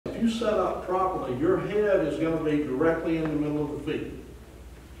you set up properly, your head is going to be directly in the middle of the feet.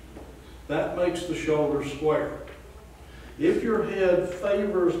 That makes the shoulder square. If your head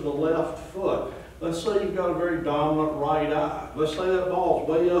favors the left foot, let's say you've got a very dominant right eye. Let's say that ball's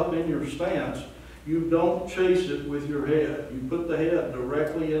way up in your stance. You don't chase it with your head. You put the head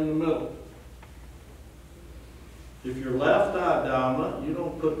directly in the middle. If your left eye dominant, you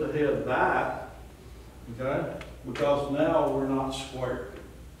don't put the head back, okay? Because now we're not square.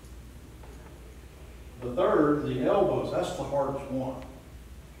 The third, the elbows, that's the hardest one.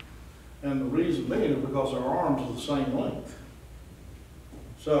 And the reason being is because our arms are the same length.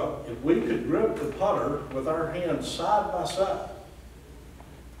 So if we could grip the putter with our hands side by side,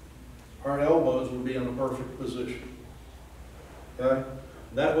 our elbows would be in a perfect position. Okay?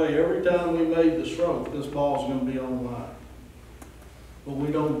 That way, every time we made the stroke, this ball's going to be on line. But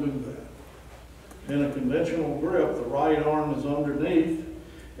we don't do that. In a conventional grip, the right arm is underneath,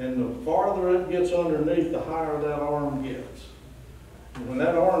 and the farther it gets underneath, the higher that arm gets. And when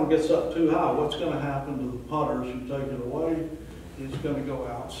that arm gets up too high, what's going to happen to the putters who take it away? It's going to go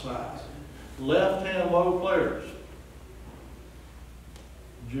outside. Left-hand low players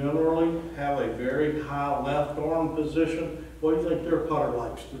generally have a very high left arm position. What do you think their putter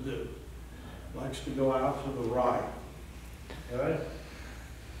likes to do? Likes to go out to the right. Okay?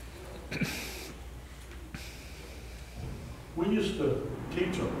 We used to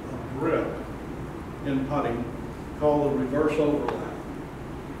teach a grip in putting called the reverse overlap.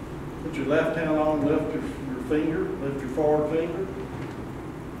 Put your left hand on, lift your finger, lift your forward finger.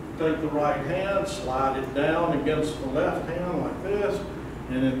 Take the right hand, slide it down against the left hand like this,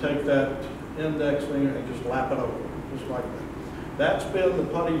 and then take that index finger and just lap it over, just like that. That's been the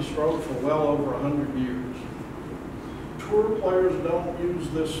putting stroke for well over 100 years. Tour players don't use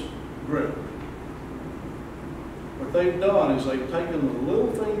this grip. What they've done is they've taken the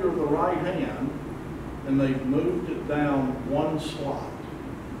little finger of the right hand and they've moved it down one slot.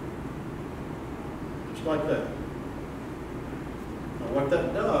 Just like that. Now what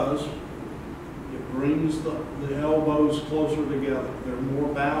that does, it brings the elbows closer together. They're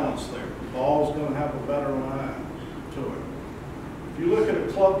more balanced there. The ball's going to have a better line to it. If you look at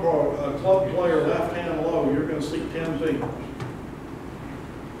a club player left hand low, you're going to see 10 fingers.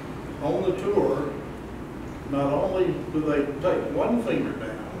 On the tour, not only do they take one finger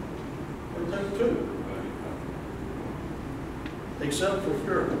down, they take two. Except for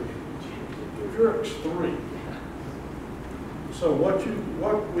Furyk. Furyk's 3. So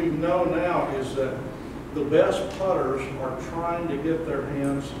what we know now is that the best putters are trying to get their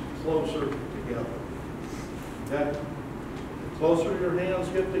hands closer together. Okay? The closer your hands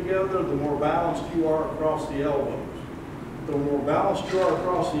get together, the more balanced you are across the elbows. The more balanced you are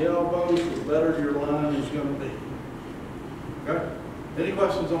across the elbows, the better your line is going to be. Okay? Any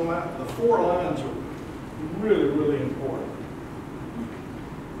questions on that? The 4 lines are really, really important.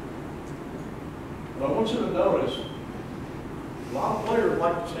 But I want you to notice, a lot of players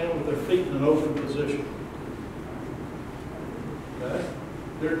like to stand with their feet in an open position. Okay?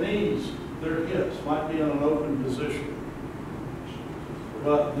 Their knees, their hips might be in an open position.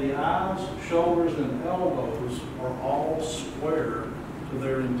 But the eyes, shoulders, and elbows are all square to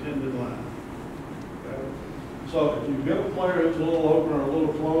their intended line. Okay? So if you get a player who's a little open or a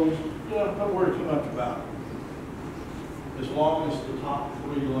little closed, don't worry too much about it. As long as the top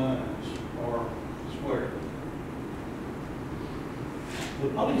 3 lines are square. The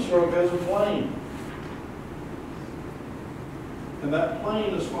putting stroke has a plane. And that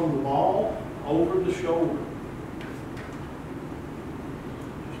plane is from the ball over the shoulder.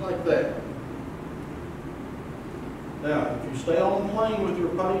 Just like that. Now, if you stay on the plane with your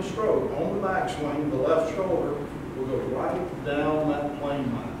putting stroke, on the backswing, the left shoulder will go right down that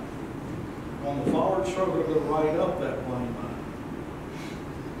plane line. On the forward stroke, it will go right up that plane line.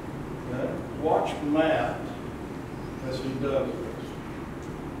 Okay? Watch Matt as he does this.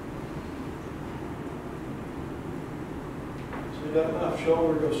 See that left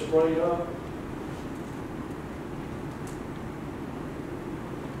shoulder go straight up?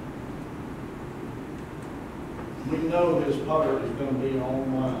 We know his putter is going to be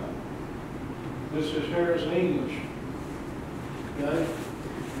on line. This is Harrison English. Okay?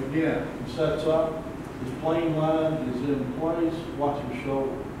 Again, he sets up, his plane line is in place, watch his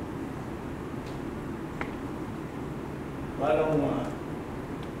shoulder. Right on line.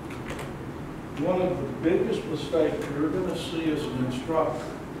 One of the biggest mistakes you're going to see as an instructor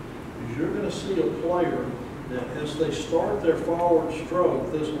is you're going to see a player that as they start their forward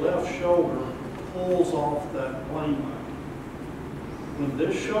stroke, this left shoulder pulls off that plane line. When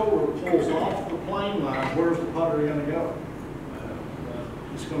this shoulder pulls off the plane line, where's the putter going to go?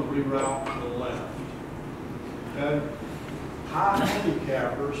 it's going to reroute to the left. Okay? High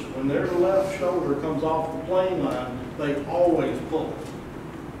handicappers, when their left shoulder comes off the plane line, they always pull it.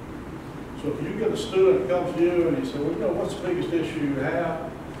 So if you get a student that comes to you and he says, well, you know, what's the biggest issue you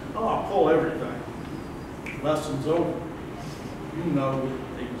have? Oh, I pull everything. Lesson's over. You know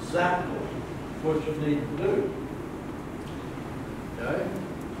exactly what you need to do. Okay?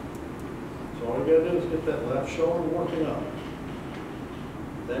 So all you gotta do is get that left shoulder working up.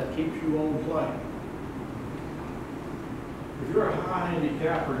 That keeps you on the plane. If you're a high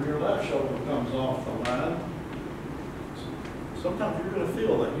handicapper and your left shoulder comes off the line, sometimes you're going to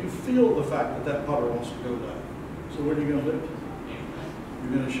feel that. You feel the fact that that putter wants to go down. So what are you going to do?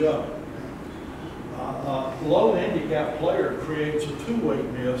 You're going to shove it. Low handicap player creates a two-way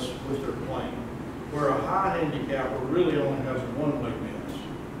miss with their plane, where a high handicapper really only has a one-way miss.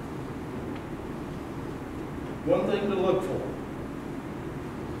 One thing to look for.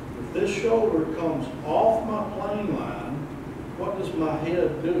 If this shoulder comes off my plane line, what does my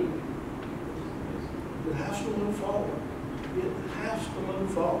head do? It has to move forward. It has to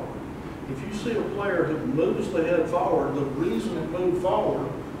move forward. If you see a player who moves the head forward, the reason it moved forward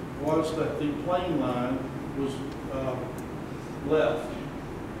was that the plane line was left.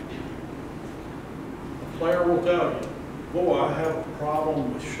 A player will tell you, boy, I have a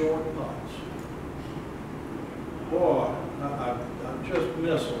problem with short putts. Boy, I just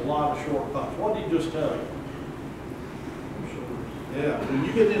miss a lot of short putts. What did he just tell you? Yeah, when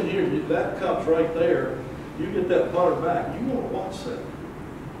you get in here, that cup's right there. You get that putter back, you want to watch that.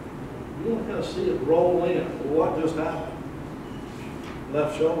 You want to kind of see it roll in. Well, what just happened?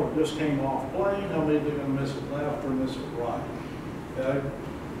 Left shoulder just came off plane. How many are going to miss it left or miss it right? Okay?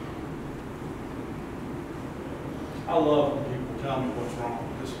 I love when people tell me what's wrong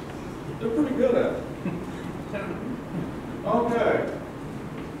with this. They're pretty good at it. Okay.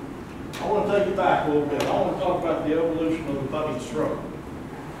 I want to take you back a little bit. I want to talk about the evolution of the putting stroke.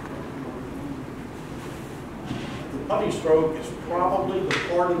 The putting stroke is probably the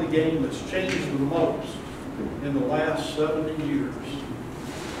part of the game that's changed the most in the last 70 years.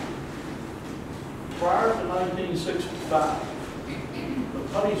 Prior to 1965, the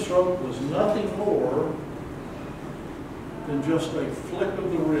putting stroke was nothing more than just a flick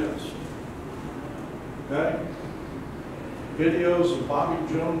of the wrist. Okay? Videos of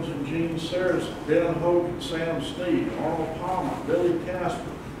Bobby Jones and Gene Saracen, Ben Hogan, Sam Snead, Arnold Palmer, Billy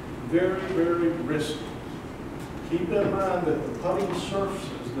Casper. Very, very risky. Keep in mind that the putting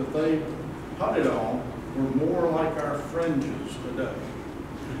surfaces that they putted on were more like our fringes today.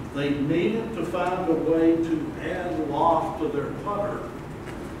 They needed to find a way to add loft to their putter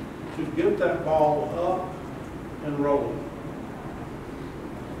to get that ball up and rolling.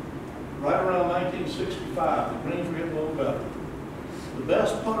 Right around 1965, the greens were getting a little better. The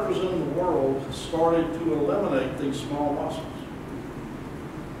best putters in the world started to eliminate these small muscles.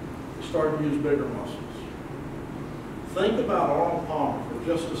 They started to use bigger muscles. Think about Arnold Palmer for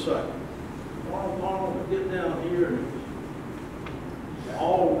just a second. Arnold Palmer would get down here and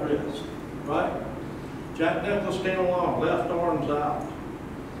all wrist, right? Jack Nicklaus came along, left arm's out.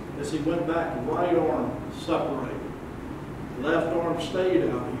 As he went back, right arm separated. Left arm stayed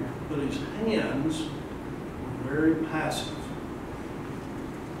out here. But his hands were very passive.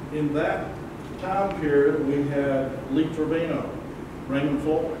 In that time period, we had Lee Trevino, Raymond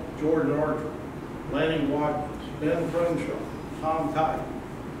Fulton, George Archer, Lanning Watkins, Ben Crenshaw, Tom Kite,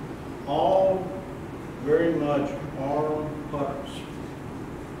 all very much arm putters.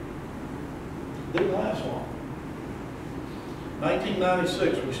 Didn't last long.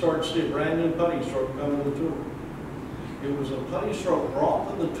 1996, we started to see a brand new putting stroke come to the tour. It was a putting stroke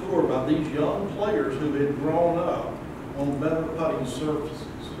brought to the tour by these young players who had grown up on better putting surfaces.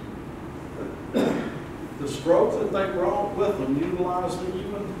 The stroke that they brought with them utilized the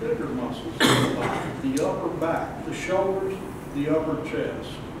even bigger muscles of the body, the upper back, the shoulders, the upper chest.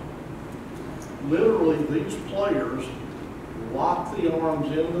 Literally, these players lock the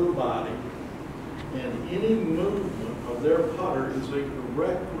arms into the body, and any movement of their putter is a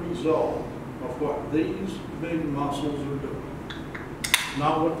direct result of what these big muscles are doing.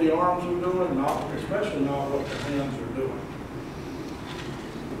 Not what the arms are doing, especially not what the hands are doing.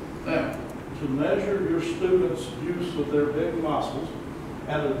 Now, to measure your students' use of their big muscles,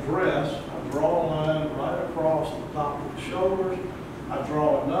 at address, I draw a line right across the top of the shoulders. I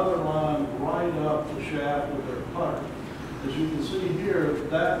draw another line right up the shaft of their putter. As you can see here,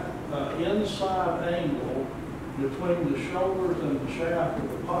 that inside angle between the shoulders and the shaft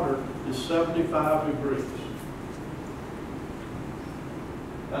of the putter is 75 degrees.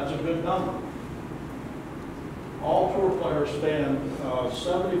 That's a good number. All tour players stand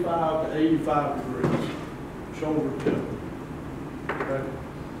 75 to 85 degrees, shoulder tip. Okay?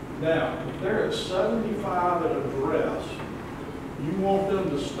 Now, if they're at 75 at address, you want them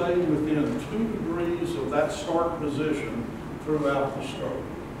to stay within 2 degrees of that start position throughout the stroke.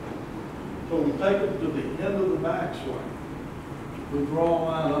 So we take it to the end of the backswing. We draw a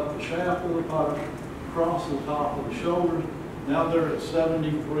line up the shaft of the putter, across the top of the shoulders. Now they're at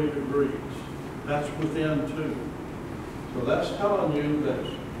 73 degrees. That's within 2. So that's telling you that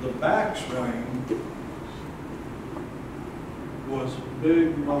the backswing was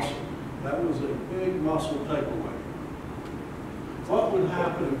big muscle. That was a big muscle takeaway. What would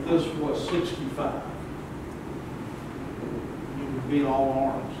happen if this was 65? You would be all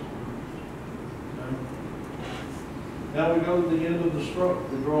arms. Okay? Now we go to the end of the stroke.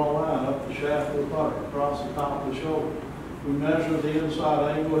 We draw a line up the shaft of the putter, across the top of the shoulder. We measure the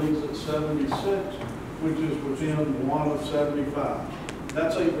inside angle. He's at 76, which is within 1 of 75.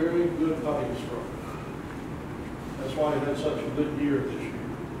 That's a very good putting stroke. That's why he had such a good year this year.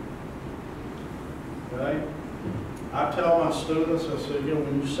 Okay? I tell my students, I say, you know,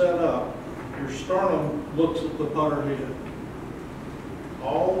 when you set up, your sternum looks at the putter head.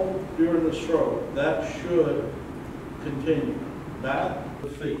 All during the stroke, that should continue. That, the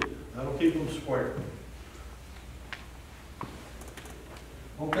feet. That'll keep them square.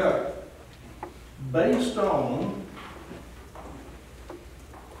 Okay. Based on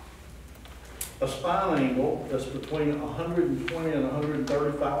a spine angle that's between 120 and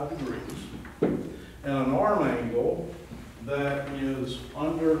 135 degrees, and an arm angle that is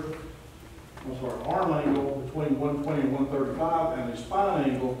arm angle between 120 and 135, and a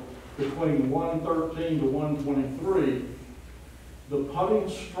spine angle between 113 to 123, the putting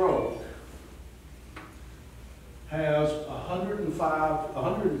stroke has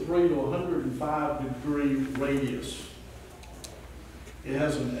 103 to 105 degree radius. It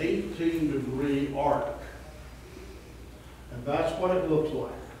has an 18 degree arc. And that's what it looks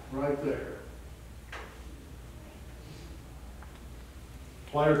like, right there.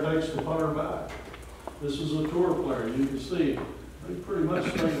 Player takes the putter back. This is a tour player. You can see they pretty much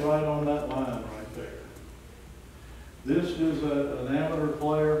stay right on that line right there. This is an amateur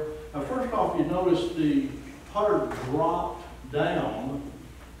player. Now, first off, you notice the putter dropped down,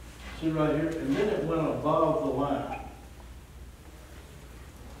 see right here, and then it went above the line.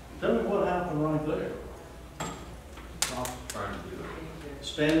 Tell me what happened right there.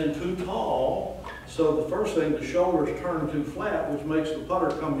 Standing too tall. So the first thing, the shoulders turn too flat, which makes the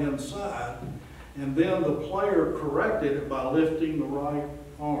putter come inside. And then the player corrected it by lifting the right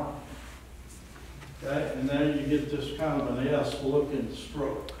arm. Okay, and now you get this kind of an S-looking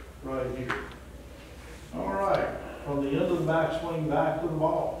stroke right here. All right, from the end of the backswing back to the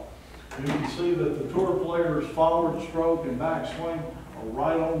ball. You can see that the tour player's forward stroke and backswing are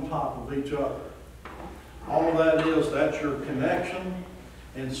right on top of each other. All of that is, that's your connection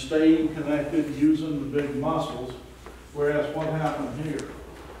and staying connected using the big muscles. Whereas what happened here,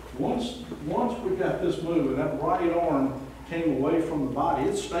 once we got this moving, that right arm came away from the body,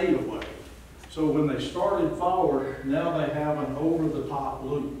 it stayed away. So when they started forward, now they have an over-the-top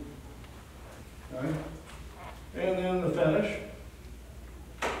loop. Okay? And then the finish.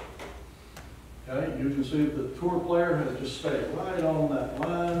 Okay, you can see that the tour player has just stayed right on that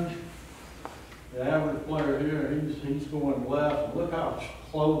line. The average player here, he's going left. Look how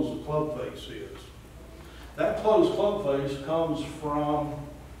close the club face is. That closed club face comes from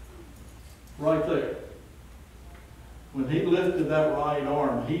right there. When he lifted that right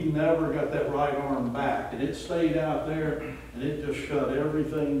arm, he never got that right arm back, and it stayed out there, and it just shut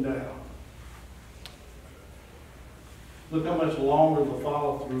everything down. Look how much longer the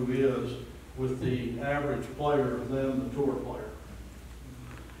follow-through is with the average player than the tour player.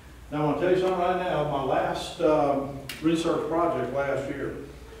 Now, I'm going to tell you something right now. My last research project last year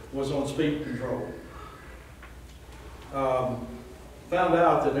was on speed control. Found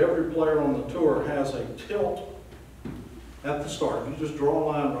out that every player on the tour has a tilt at the start. You just draw a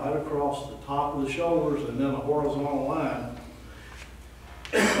line right across the top of the shoulders and then a horizontal line.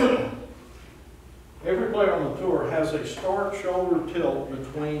 Every player on the tour has a start shoulder tilt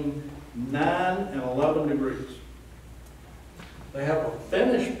between 9 and 11 degrees. They have a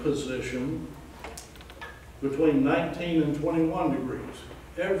finish position between 19 and 21 degrees.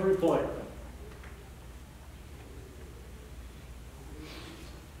 Every player.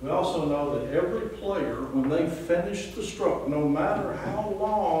 We also know that every player, when they finish the stroke, no matter how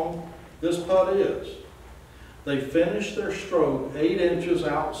long this putt is, they finish their stroke 8 inches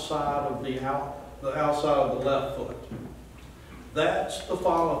outside of the outside of the left foot. That's the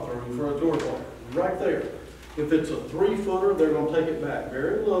follow-through for a tour player, right there. If it's a 3-footer, they're going to take it back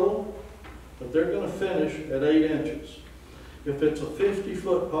very little, but they're going to finish at 8 inches. If it's a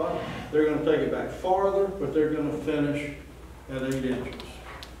 50-foot putt, they're going to take it back farther, but they're going to finish at 8 inches.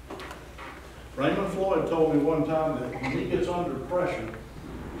 Raymond Floyd told me one time that when he gets under pressure,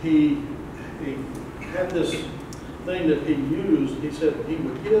 he had this thing that he used. He said he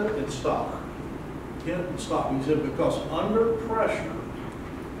would hit and stop. Hit and stop. He said because under pressure,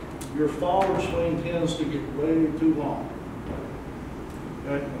 your forward swing tends to get way too long.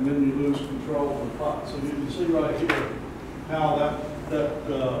 Okay? And then you lose control of the putt. So you can see right here how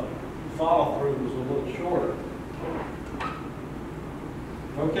that follow-through was a little shorter.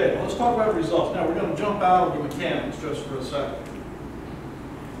 Okay, let's talk about results. Now we're going to jump out of the mechanics just for a second.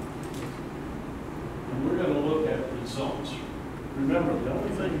 And we're going to look at results. Remember, the only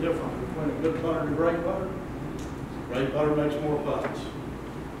thing different between a good putter and a great putter makes more putts.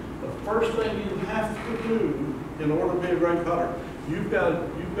 The first thing you have to do in order to be a great putter, you've got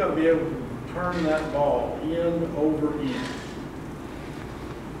to be able to turn that ball in over in.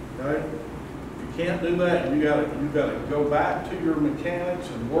 Okay? If you can't do that, you got to go back to your mechanics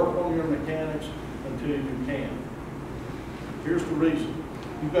and work on your mechanics until you can. Here's the reason.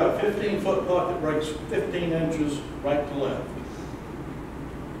 You've got a 15-foot putt that breaks 15 inches right to left.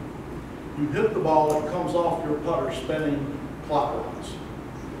 You hit the ball, it comes off your putter spinning clockwise.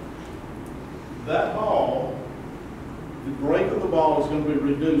 That ball, the break of the ball is going to be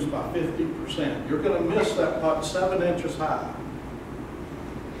reduced by 50%. You're going to miss that putt 7 inches high.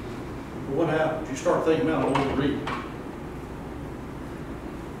 But what happens? You start thinking about an overread.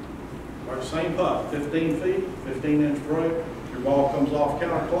 All right, same putt, 15 feet, 15-inch break. Your ball comes off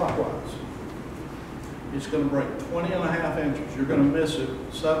counterclockwise. It's going to break 20.5 inches. You're going to miss it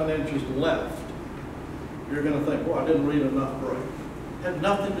 7 inches left. You're going to think, well, I didn't read enough break. It had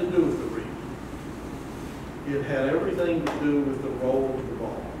nothing to do with the read. It had everything to do with the roll of the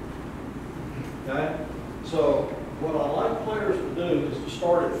ball. Okay? So what I like players to do is to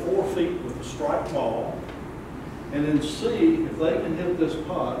start at 4 feet with a strike ball and then see if they can hit this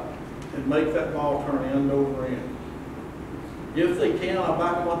putt and make that ball turn end over end. If they can, I'll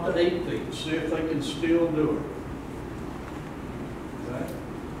back them up to 8 feet, see if they can still do it. Okay?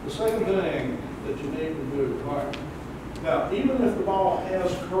 The second thing that you need to do, all right, now even if the ball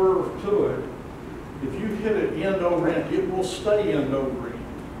has curve to it, if you hit it end over end, it will stay end over end.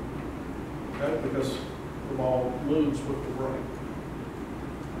 Okay? Because the ball moves with the break.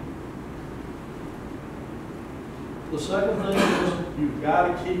 The second thing is you've got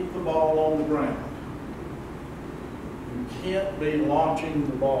to keep the ball on the ground. You can't be launching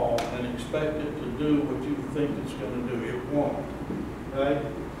the ball and expect it to do what you think it's going to do. It won't. Okay?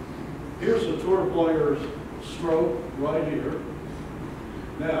 Here's the tour player's stroke right here.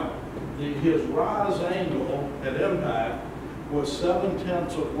 Now, his rise angle at impact was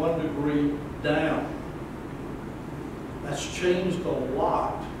 0.7 of 1 degree down. That's changed a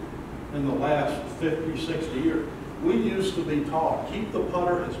lot in the last 50, 60 years. We used to be taught, keep the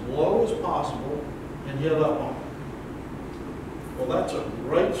putter as low as possible and hit up on it. Well, that's a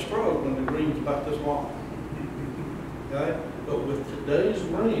great stroke when the green's about this long. Okay? But with today's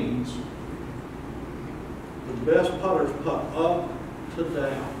greens, the best putters putt up to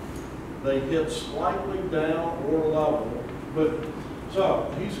down. They hit slightly down or level, but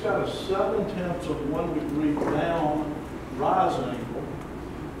so he's got a 0.7 of 1 degree down rise angle.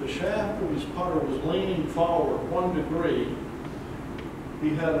 The shaft of his putter was leaning forward 1 degree.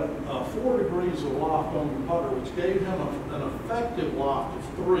 He had 4 degrees of loft on the putter, which gave him an effective loft of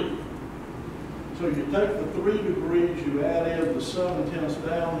 3. So you take the 3 degrees, you add in the 0.7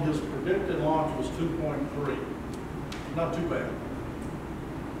 down, his predicted loft was 2.3. Not too bad.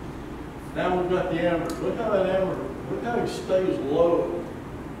 Now we've got the amber. Look how that amber, look how he stays low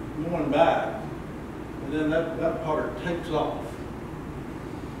going back. And then that putter takes off.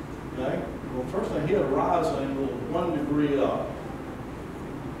 Okay? Well, first thing, he had a rise angle of 1 degree up.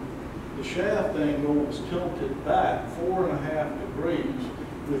 The shaft angle was tilted back 4.5 degrees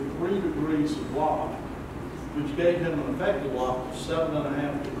with 3 degrees of loft, which gave him an effective loft of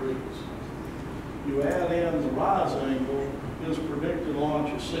 7.5 degrees. You add in the rise angle, his predicted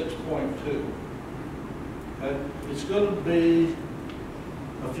launch is 6.2. It's going to be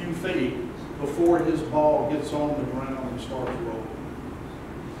a few feet before his ball gets on the ground and starts rolling.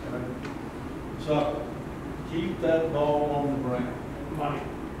 Okay? So keep that ball on the ground. Money.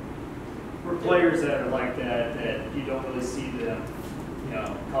 For players that are like that, that you don't really see them,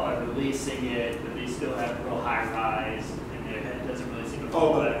 call it releasing it, but they still have real high rise, and Their head doesn't really seem to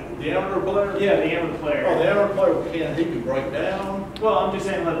fall Oh, back. the amateur player? Yeah, the amateur player. Oh, the amateur player he can break down. Well, I'm just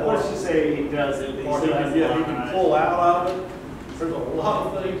saying, let's just say he does it. He Or still has he a lot of can eyes. pull out of it. There's a lot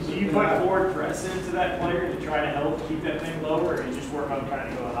of things. Do you put forward press into that player to try to help keep that thing lower, or you just work on trying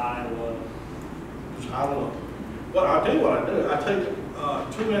to go high or low? I don't know. But I'll tell you what I do. I take it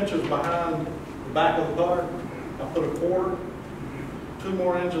 2 inches behind the back of the putter. I put a quarter. 2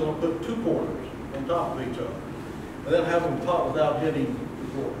 more inches, I'll put 2 quarters on top of each other. And then have them putt without hitting the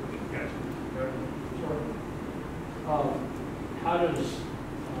quarters. Okay. Okay? How does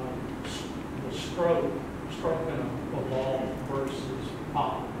the stroking a ball versus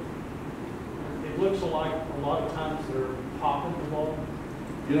pop? It looks like a lot of times they're popping the ball.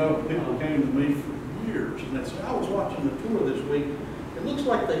 You know, people came to me for years and they said, I was watching the tour this week. It looks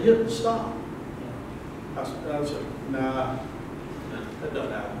like they hit and stop. I said, nah, that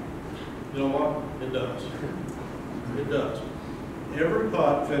doesn't happen. You know what? It does. It does. Every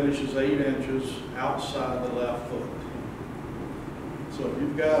putt finishes 8 inches outside the left foot. So if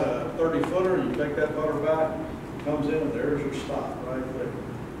you've got a 30-footer, you take that putter back, comes in, and there's your stop right there.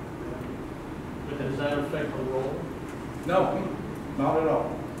 But does that affect the roll? No, not at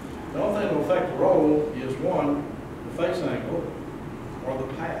all. The only thing that will affect the roll is one, the face angle or the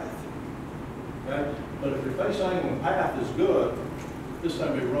path. Okay? But if your face angle and path is good, this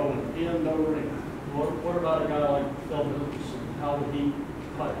time be rolling in over in. What about a guy like Phil Mickelson? How would he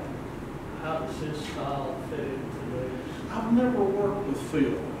putt? How does his style fit into theirs? I've never worked with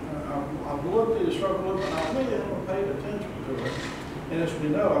Phil. I've looked at his stroke a little bit, and I really haven't paid attention to it. And as we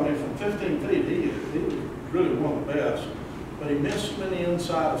know, I mean, from 15 feet, he was really one of the best, but he missed many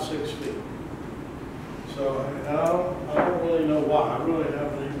inside of 6 feet. So I don't really know why. I really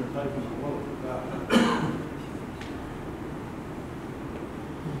haven't even taken a look at that.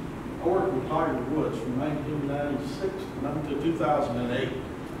 I worked with Tiger Woods from 1996 to 2008,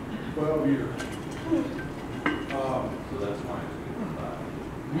 12 years. So that's why it's good for 5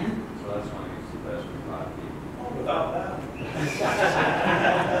 feet. So that's why it's the best for 5 feet. Oh, without that.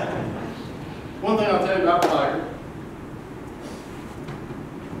 One thing I'll tell you about Tiger,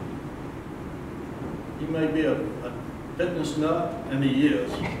 he may be a fitness nut, and he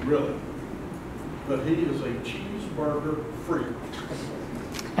is, really. But he is a cheeseburger freak.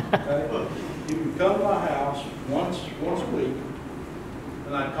 Okay? He would come to my house once a week,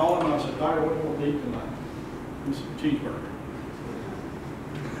 and I'd call him and I'd say, Tiger, what do you want to eat tonight? He said, cheeseburger.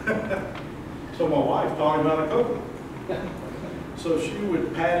 So my wife taught him how to cook them. So she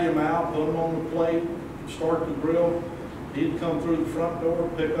would pat him out, put him on the plate, start the grill. He'd come through the front door,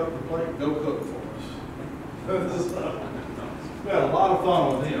 pick up the plate, go cook for us. We had a lot of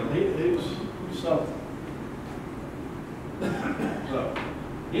fun with him. He was something. So,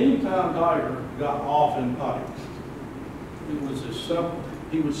 anytime Tiger got off in putting, it was as simple.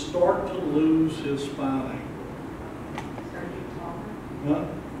 He would start to lose his spine angle. Huh?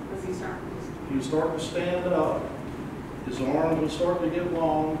 He would start to stand up, his arm would start to get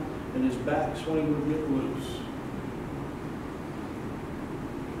long, and his backswing would get loose.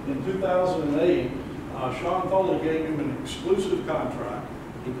 In 2008, Sean Foley gave him an exclusive contract.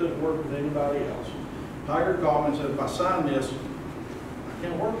 He couldn't work with anybody else. Tiger called me and said, if I sign this, I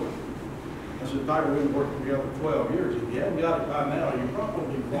can't work with him. I said, Tiger, we've been working together 12 years. If you haven't got it by now, you're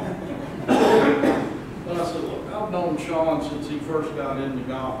probably wrong. And I said, look, I've known Sean since he first got in the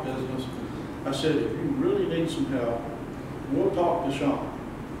golf business. I said, if you really need some help, we'll talk to Sean.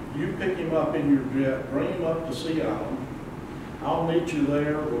 You pick him up in your jet, bring him up to Sea Island. I'll meet you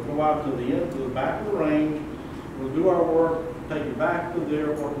there. We'll go out to the end, to the back of the range. We'll do our work, take you back to the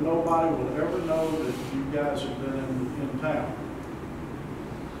airport. Nobody will ever know that you guys have been in town.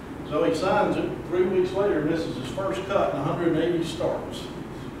 So he signs it. 3 weeks later, misses his first cut in 180 starts.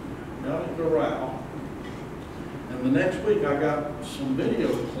 Down at Doral. And the next week, I got some video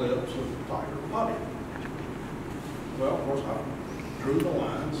clips of Tiger putting. Well, of course, I drew the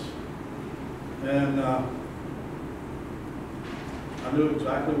lines. And I knew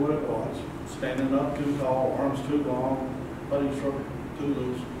exactly what it was. Standing up too tall, arms too long, putting stroke too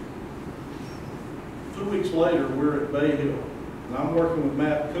loose. 2 weeks later, we're at Bay Hill. And I'm working with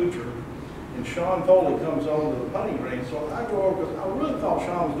Matt Kuchar, and Sean Foley comes on to the putting range. So I go over, because I really thought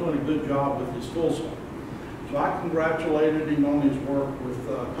Sean was doing a good job with his full swing. So I congratulated him on his work with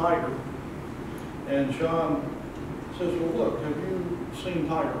Tiger. And Sean says, well, look, have you seen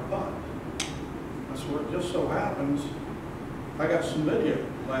Tiger putt? I said, well, it just so happens, I got some video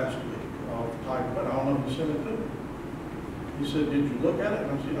last week of Tiger putt. I don't know if you sent it to me. He said, did you look at it?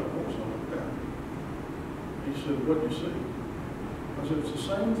 And I said, of course I looked at it. He said, what did you see? I said, it's the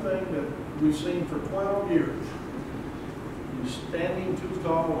same thing that we've seen for 12 years. He's standing too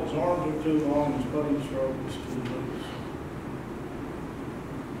tall, his arms are too long, his putting stroke is too loose.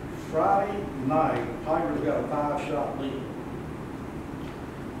 Friday night, Tiger's got a 5-shot lead.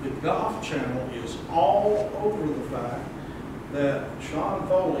 The Golf Channel is all over the fact that Sean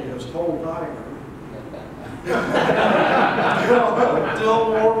Foley has told Tiger, tell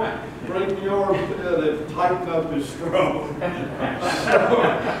Lord, bring the arm and tighten up his stroke. So,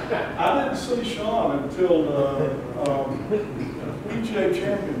 I didn't see Sean until the PGA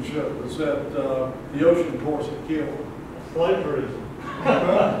Championship was at the Ocean Course at Kiel. Plagiarism.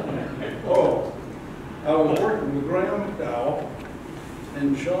 Oh, I was working with Graham McDowell,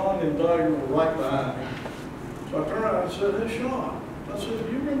 and Sean and Tiger were right behind me. So I turned around and said, "Hey, Sean," I said,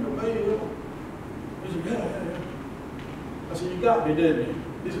 "do you remember Bay Hill?" He said, "Yeah." I said, "You got me, didn't you?"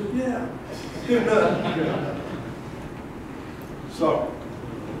 He said, "Yeah." So,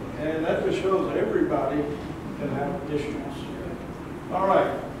 and that just shows everybody can have issues. All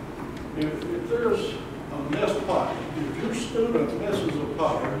right, if there's a missed putt, if your student misses a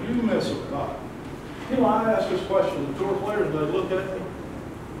putt, or you miss a putt, you know, I ask this question to tour players, and they look at me,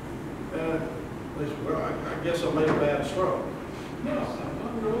 and they say, "Well, I guess I made a bad stroke." No,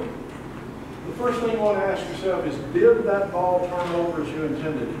 not really. The first thing you want to ask yourself is, did that ball turn over as you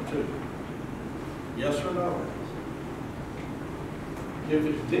intended it to? Yes or no? If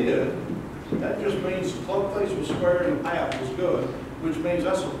it did, that just means the club face was square and the path was good, which means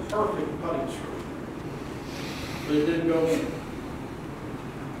that's a perfect putting stroke. But it didn't go in.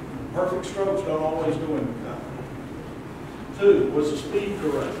 Perfect strokes don't always go in the cup. 2, was the speed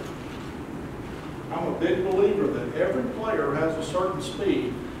correct? I'm a big believer that every player has a certain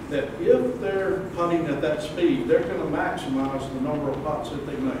speed, that if they're putting at that speed, they're going to maximize the number of putts that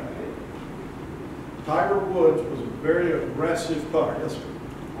they make. Tiger Woods was a very aggressive putter. Yes, sir.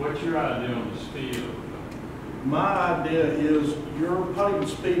 What's your idea on the speed of it? My idea is your putting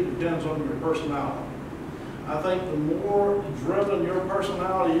speed depends on your personality. I think the more driven your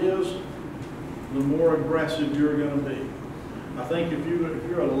personality is, the more aggressive you're going to be. I think if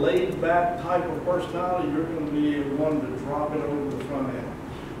you're a laid-back type of personality, you're going to be one to drop it over the front end.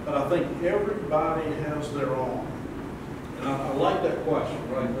 But I think everybody has their own. And I like that question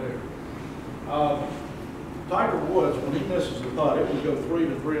right there. Tiger Woods, when he misses a putt, it would go 3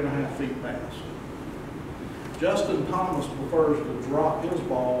 to 3.5 feet past. Justin Thomas prefers to drop his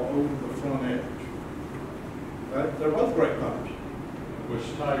ball over the front edge. Right? They're both great putters. Was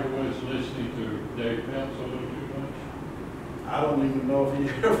Tiger Woods listening to Dave Phelps a little too much? I don't even know if he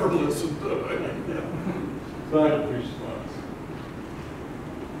ever listened to it. But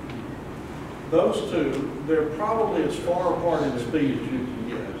those two, they're probably as far apart in speed as you can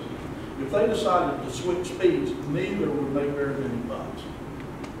get. If they decided to switch speeds, neither would make very many putts.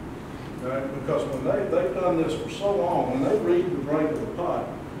 Right? Because when they've done this for so long, when they read the break of the putt,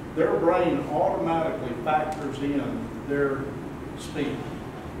 their brain automatically factors in their speed.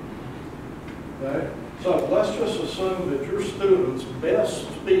 Okay? So let's just assume that your student's best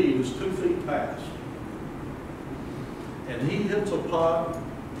speed is 2 feet past. And he hits a putt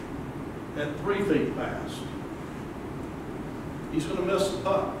at 3 feet past. He's going to miss the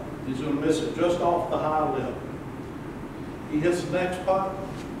putt. He's going to miss it just off the high lip. He hits the next putt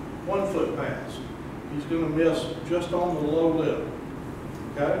 1 foot past. He's going to miss just on the low lip.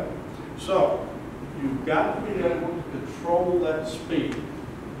 Okay? So, you've got to be able to control that speed,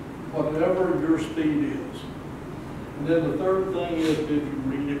 whatever your speed is. And then the third thing is, did you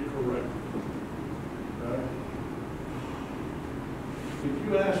read it correctly? Okay? If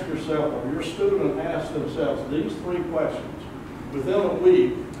you ask yourself, or your student asks themselves these 3 questions, within a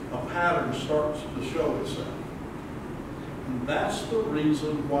week, a pattern starts to show itself. And that's the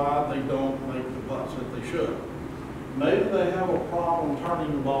reason why they don't make the putts that they should. Maybe they have a problem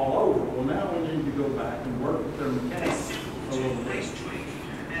turning the ball over. Well, now we need to go back and work with their mechanics a little bit.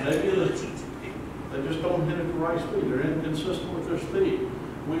 Maybe they just don't hit at the right speed. They're inconsistent with their speed.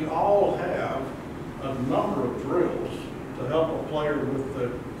 We all have a number of drills to help a player with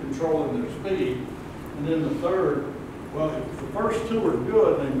the controlling their speed. And then the third, well, if the first 2 are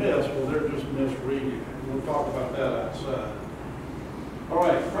good and they miss, well, they're just misreading. We'll talk about that outside. All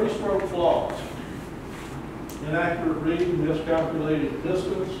right, free-stroke flaws. Inaccurate reading, miscalculated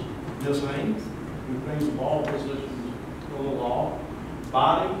distance, misaim, which means the ball position is a little off.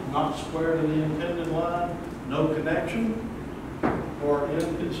 Body not square to the intended line, no connection, or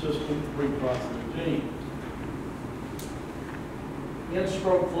inconsistent three-putt routine.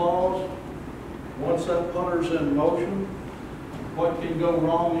 In-stroke flaws. Once that putter's in motion, what can go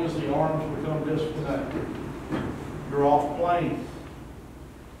wrong is the arms become disconnected. You're off plane.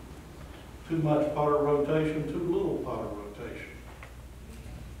 Too much putter rotation, too little putter rotation. rotation.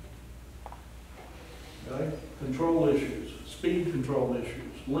 Okay? Control issues, speed control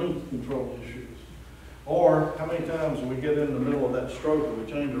issues, length control issues. Or how many times do we get in the middle of that stroke and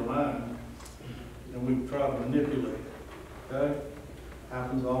we change our mind and we try to manipulate it? Okay?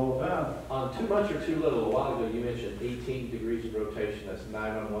 Happens all the time. On too much or too little, a while ago, you mentioned 18 degrees of rotation, that's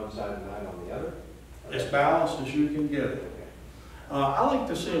 9 on one side and 9 on the other? As balanced as you can get it. I like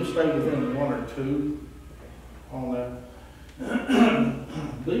to see them stay within 1 or 2 on that.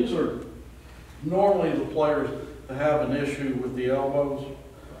 These are normally the players that have an issue with the elbows.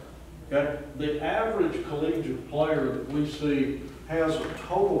 Okay? The average collegiate player that we see has a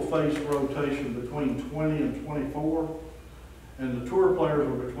total face rotation between 20 and 24, and the tour players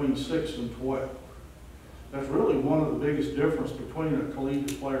are between 6 and 12. That's really one of the biggest differences between a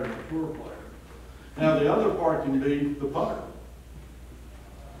collegiate player and a tour player. Now the other part can be the putter.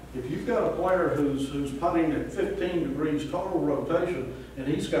 If you've got a player who's putting at 15 degrees total rotation and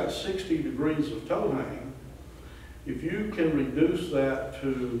he's got 60 degrees of toe hang, if you can reduce that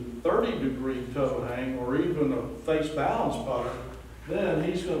to 30-degree toe hang or even a face balance putter, then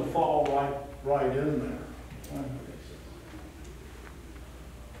he's going to fall right in there.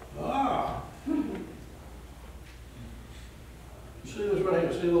 You see this right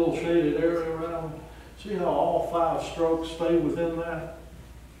here? See the little shaded area around? See how all 5 strokes stay within that?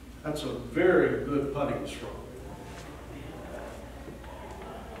 That's a very good putting stroke.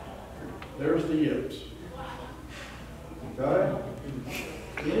 There's the yips. Okay?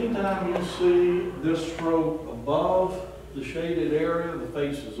 Anytime you see this stroke above the shaded area, the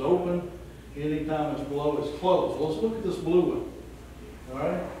face is open. Anytime it's below, it's closed. Let's look at this blue one. All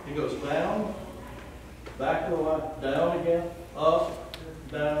right? It goes down, back of the line, down again, up,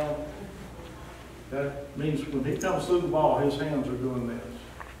 down. That means when he comes through the ball, his hands are doing this.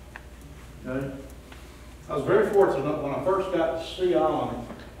 Okay? I was very fortunate when I first got to see Alan.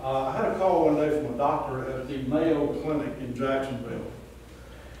 I had a call one day from a doctor at the Mayo Clinic in Jacksonville.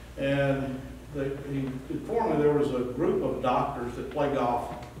 And he informed me there was a group of doctors that play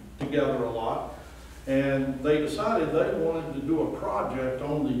golf together a lot. And they decided they wanted to do a project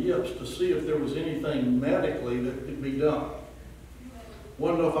on the yips to see if there was anything medically that could be done.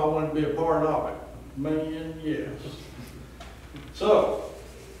 Wanted to know if I wanted to be a part of it. Man, yes. So,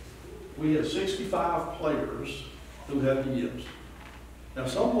 we had 65 players who had the yips. Now,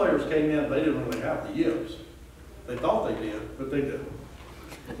 some players came in, they didn't really have the yips. They thought they did, but they didn't.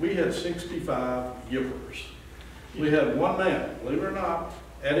 We had 65 yippers. We had one man, believe it or not,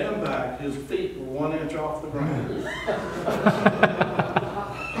 at impact, his feet were 1 inch off the ground.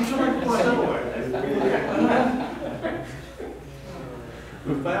 I'm sorry to play that way.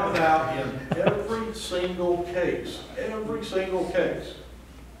 We found out in every single case,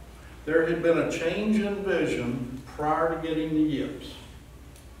 there had been a change in vision prior to getting the yips.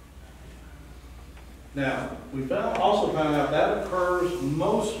 Now, we also found out that occurs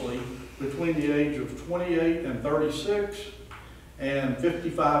mostly between the age of 28 and 36 and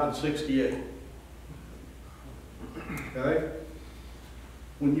 55 and 68. Okay?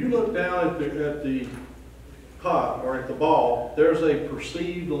 When you look down at the putt or at the ball, there's a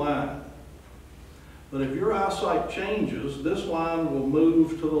perceived line. But if your eyesight changes, this line will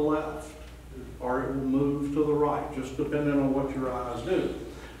move to the left or it will move to the right, just depending on what your eyes do.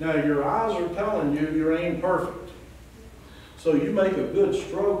 Now, your eyes are telling you your aim perfect. So you make a good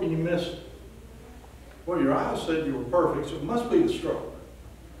stroke and you miss it. Well, your eyes said you were perfect, so it must be the stroke.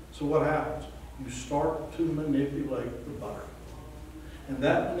 So what happens? You start to manipulate the putter. And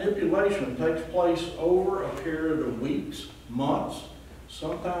that manipulation takes place over a period of weeks, months,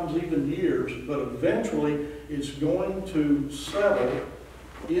 sometimes even years, but eventually it's going to settle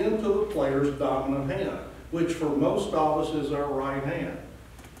into the player's dominant hand, which for most of us is our right hand.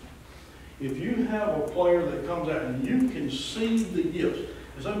 If you have a player that comes out and you can see the yips,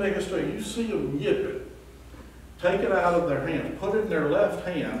 as I make a straight, you see them yip it, take it out of their hand, put it in their left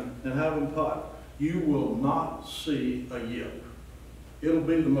hand and have them putt, you will not see a yip. It'll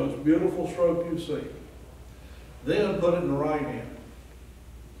be the most beautiful stroke you see. Then put it in the right hand.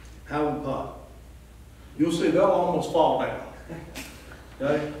 Have them putt. You'll see they'll almost fall down.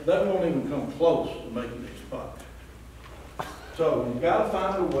 Okay? That won't even come close to making these putts. So you've got to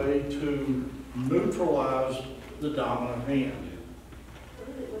find a way to neutralize the dominant hand.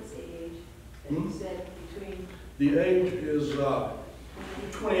 What's the age that you said between? The age is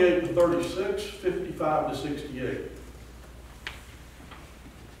 28 to 36, 55 to 68.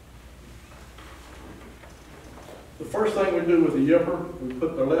 The first thing we do with the yipper, we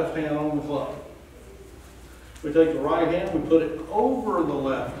put the left hand on the club. We take the right hand, we put it over the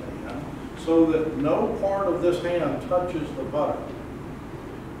left hand so that no part of this hand touches the putter.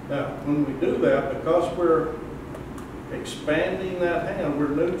 Now, when we do that, because we're expanding that hand, we're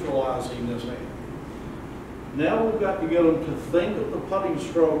neutralizing this hand. Now we've got to get them to think of the putting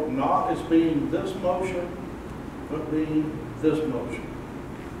stroke not as being this motion, but being this motion.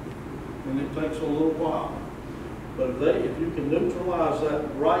 And it takes a little while. But if you can neutralize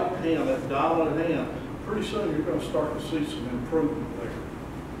that right hand, that dominant hand, pretty soon you're going to start to see some improvement there.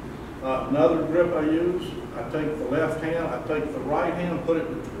 Another grip I use, I take the left hand, I take the right hand, put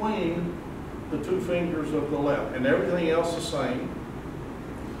it between the two fingers of the left, and everything else the same.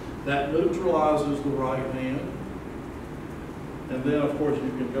 That neutralizes the right hand. And then, of course, you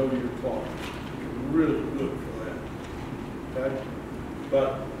can go to your claw. It's really good for that. Okay?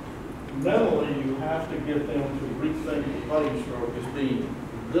 But mentally, you have to get them to rethink the putting stroke as being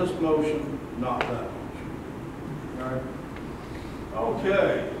this motion, not that motion. All right?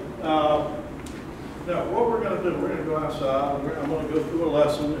 Okay. Now, what we're going to do, we're going to go outside. I'm going to go through a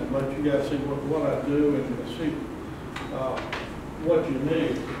lesson and let you guys see what I do and see what you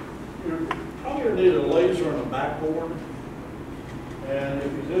need. You're probably going to need a laser and a backboard. And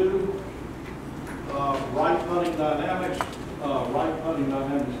if you do, Right Putting Dynamics,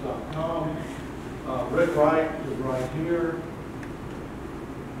 rightputtingdynamics.com. Rick Wright is right here.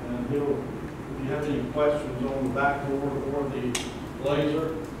 And if you have any questions on the backboard or the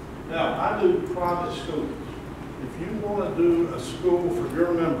laser. Now, I do private schools. If you want to do a school for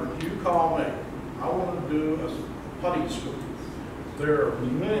your members, you call me. I want to do a putting school. There are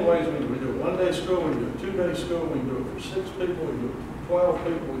many ways we can do it. One-day school, we can do a two-day school, we can do it for 6 people, we can do it for 12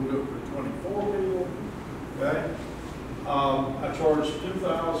 people, we can do it for 24 people. Okay? I charge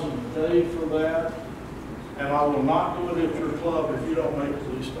 $2,000 a day for that, and I will not do it at your club if you don't make at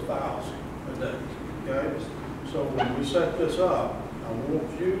least $1,000 a day. Okay? So when we set this up, I want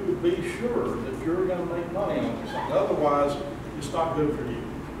you to be sure that you're going to make money on this thing. Otherwise, it's not good for you.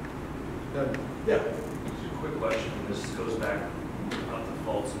 Okay? Yeah. Just a quick question. This goes back about the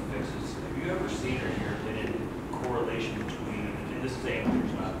faults and fixes. Have you ever seen, or in your opinion, correlation between, and this is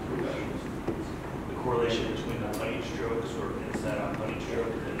amateurs, not professionals, the correlation between the putting stroke, sort of inside out putting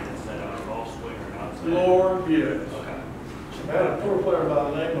stroke, and inside out golf swing or outside? Lord, yes. Okay. I had a tour player by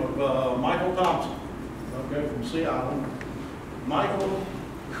the name of Michael Thompson, okay, from Seattle. Michael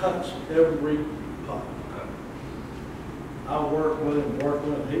cuts every putt. Okay. I work with him,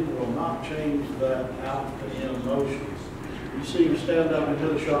 he will not change that out to in motion. You see him stand up and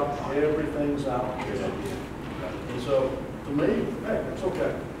hit a shot, everything's out. And so, to me, hey, it's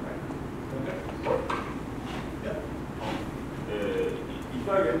okay. Okay. Yeah. If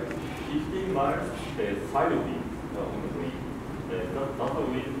I get 15 miles side wind on the green, does the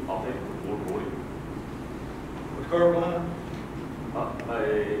wind affect the ball volume? With curve line? If I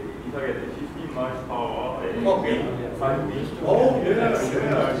get 15 miles per hour, yeah. side wind. Oh,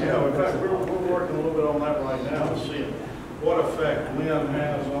 yeah. In fact, we're working a little bit on that right now to see what effect wind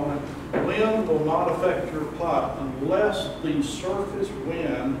has on it. Wind will not affect your putt unless the surface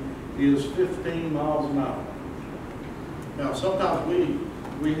wind is 15 miles an hour. Now, sometimes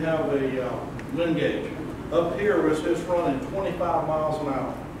we have a wind gauge. Up here, it's running 25 miles an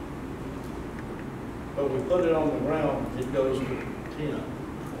hour. But we put it on the ground, it goes to 10.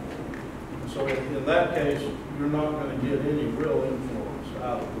 So in that case, you're not going to get any real influence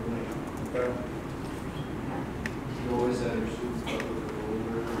out of the wind. Okay? You always have your sweet spot with the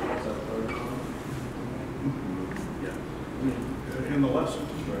roller, is that third one? Yeah. In the lesson.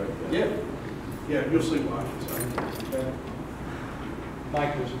 Right. Yeah. Yeah, you'll see why. Okay.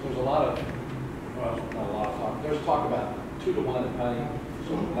 Mike, there's a lot of, well, not a lot of talk, there's talk about 2-to-1 in putting,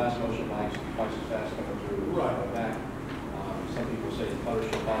 so last motion Mike's twice as fast coming through, Right. coming back. Some people say the putter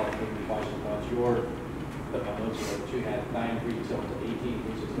should follow maybe twice as much. Your, but my notes are that you had 9 3 tilt to 18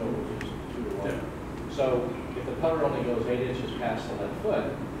 inches total, which is 2-to-1. Yeah. So if the putter only goes 8 inches past the left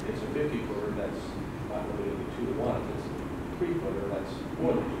foot, it's a 50-footer, that's not really going to be 2-to-1. If it's a 3-footer, that's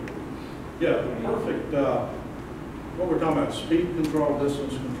 1. Yeah, perfect. What we're talking about, speed control,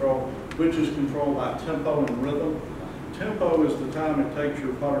 distance control, which is controlled by tempo and rhythm. Tempo is the time it takes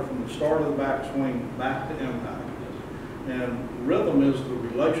your putter from the start of the backswing back to impact. And rhythm is the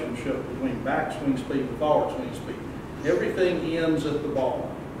relationship between backswing speed and forward swing speed. Everything ends at the ball.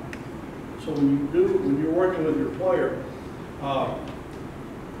 So when you're working with your player,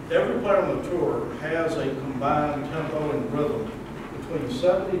 every player on the tour has a combined tempo and rhythm between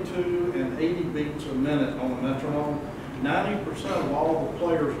 72 and 80 beats a minute on a metronome. 90% of all the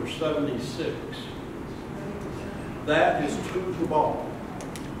players are 76. That is to the ball.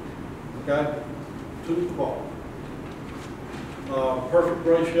 Okay? To the ball. perfect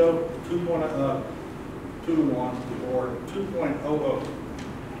ratio, 2 to 1 or 2.00.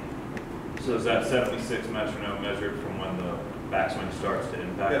 So is that 76 metronome measured from when the backswing starts to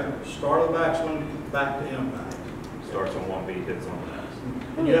impact? Yeah, start of the backswing, back to impact. Starts on one beat, hits on the next.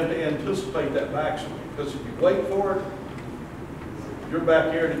 And you have to anticipate that backswing, because if you wait for it, you're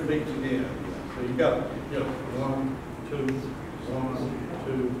back here and it beats again. So you got, 1, 2, 1,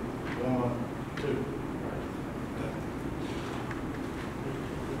 2, 1, 2.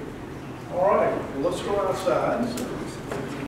 All right, well, let's go outside.